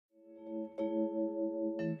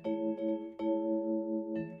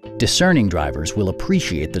Discerning drivers will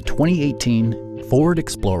appreciate the 2018 Ford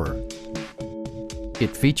Explorer.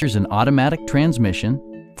 It features an automatic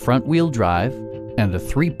transmission, front-wheel drive, and a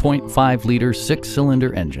 3.5-liter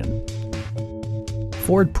six-cylinder engine.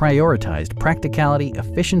 Ford prioritized practicality,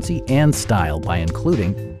 efficiency, and style by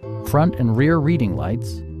including front and rear reading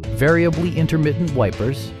lights, variably intermittent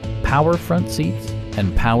wipers, power front seats,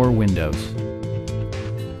 and power windows.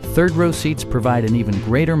 Third-row seats provide an even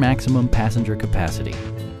greater maximum passenger capacity.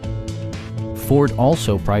 Ford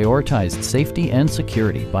also prioritized safety and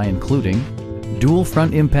security by including dual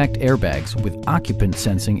front impact airbags with occupant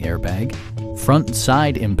sensing airbag, front and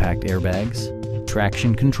side impact airbags,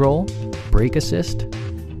 traction control, brake assist,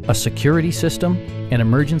 a security system, an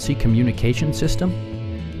emergency communication system,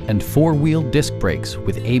 and four-wheel disc brakes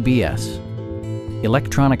with ABS.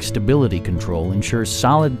 Electronic stability control ensures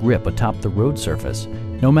solid grip atop the road surface,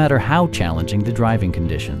 no matter how challenging the driving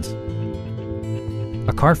conditions.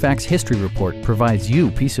 A Carfax history report provides you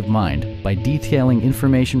peace of mind by detailing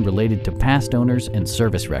information related to past owners and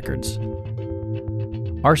service records.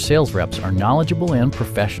 Our sales reps are knowledgeable and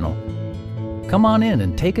professional. Come on in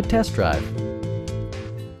and take a test drive.